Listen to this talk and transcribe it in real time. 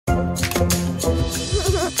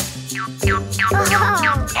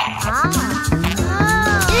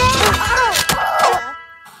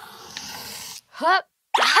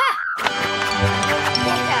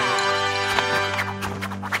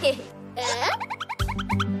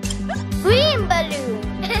Green balloon.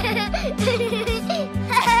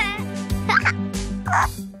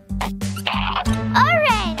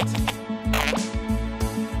 Orange.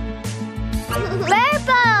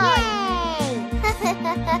 Purple.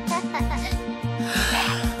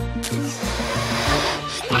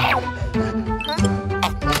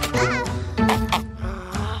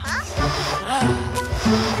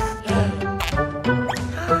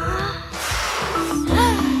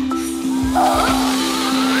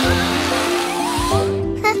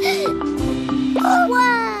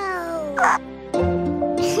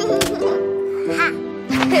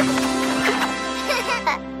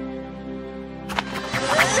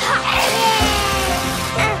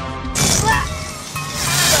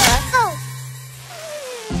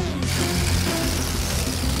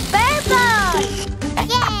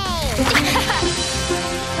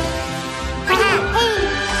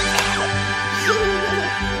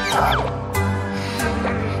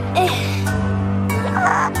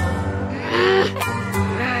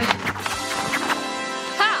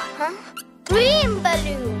 Green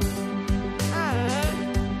balloon.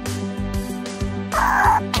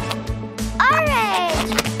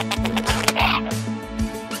 Orange.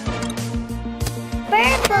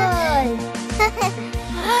 Purple.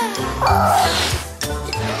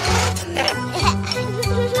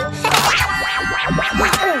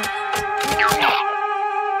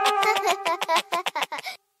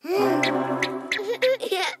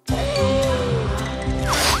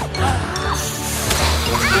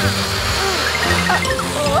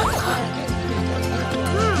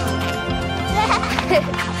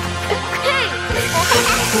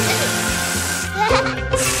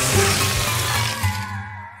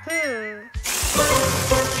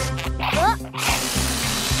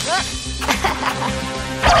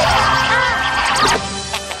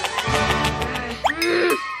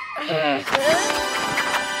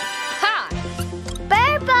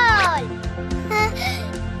 Purple.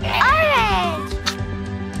 Orange.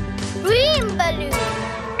 Green balloon.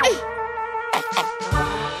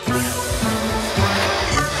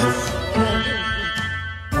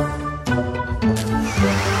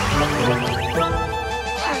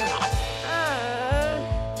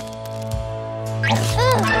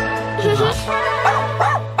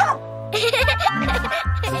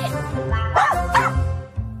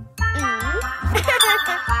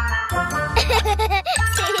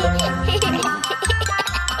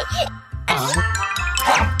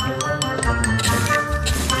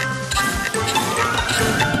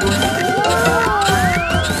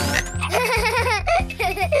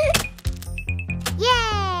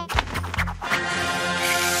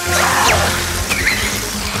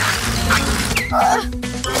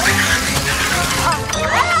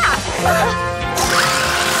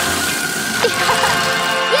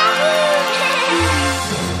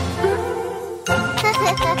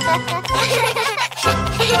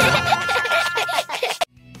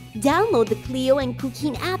 Download the Cleo and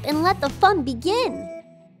Cuquín app and let the fun begin.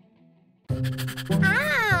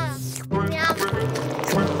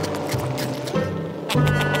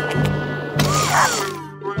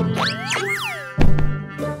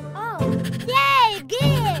 Yay,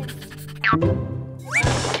 gift!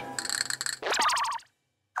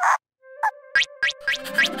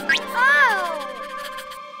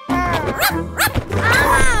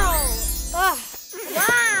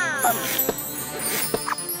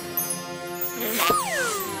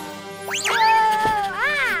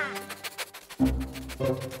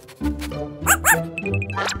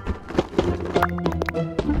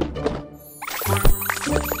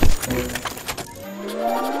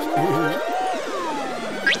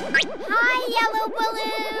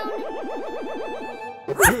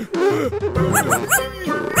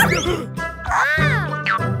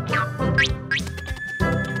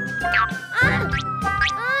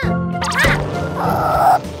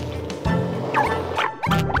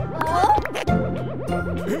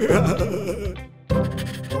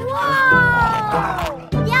 Whoa!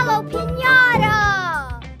 Yellow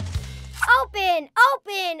piñata! Open,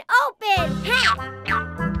 open, open!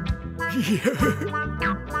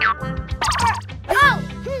 Oh!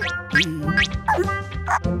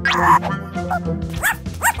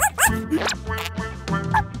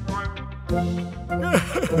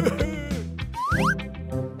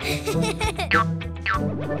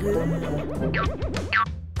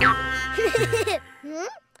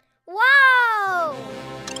 Whoa!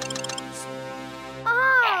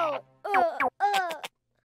 Oh!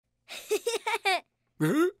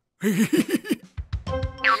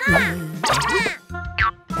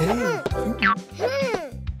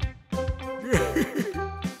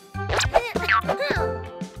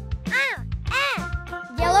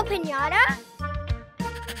 Yellow piñata?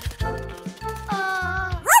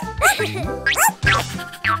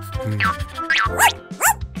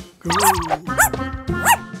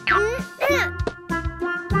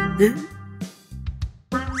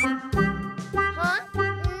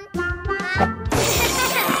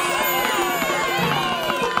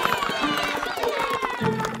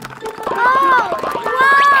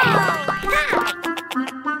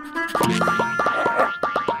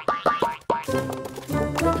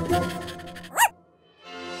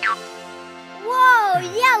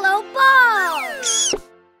 Yellow ball!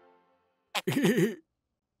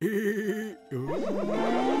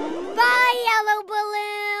 Bye, yellow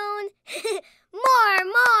balloon! More!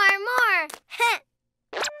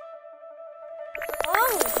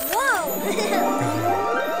 Oh, whoa!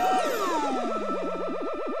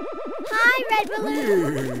 Hi, red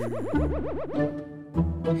balloon!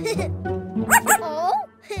 Oh?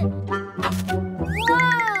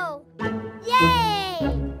 Whoa! Yay!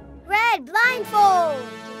 Red blindfold!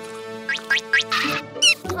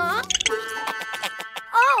 Huh?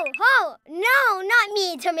 Oh, no, not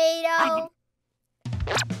me, tomato. Oh,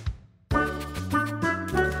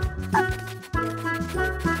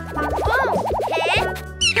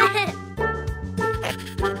 huh?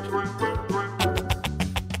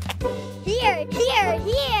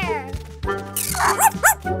 Here.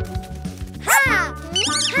 Ha!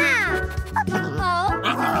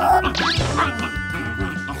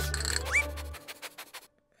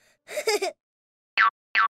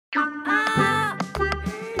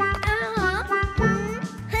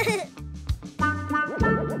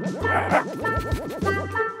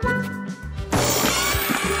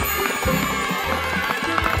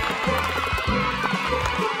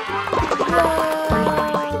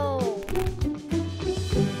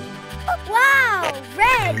 Wow!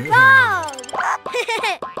 Red ball!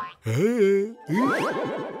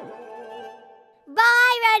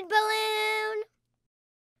 Bye, red balloon!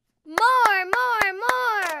 More!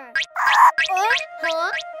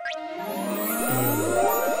 Huh?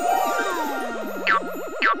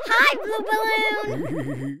 Hi, blue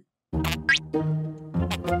balloon!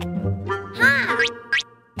 Ha!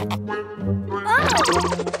 Oh!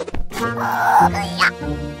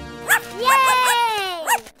 Yay!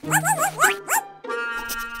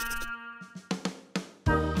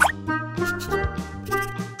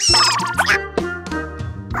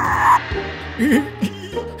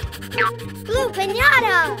 Blue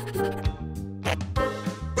piñata!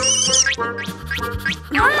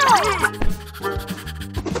 Oh!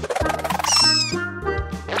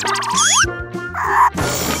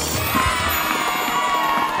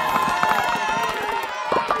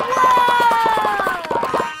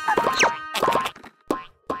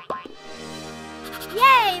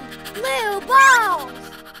 Yay! Blue balls!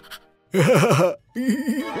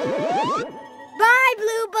 Bye,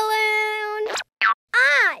 blue balloon!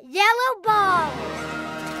 Yellow balls!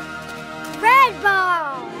 Red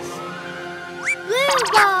balls! Blue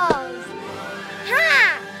balls!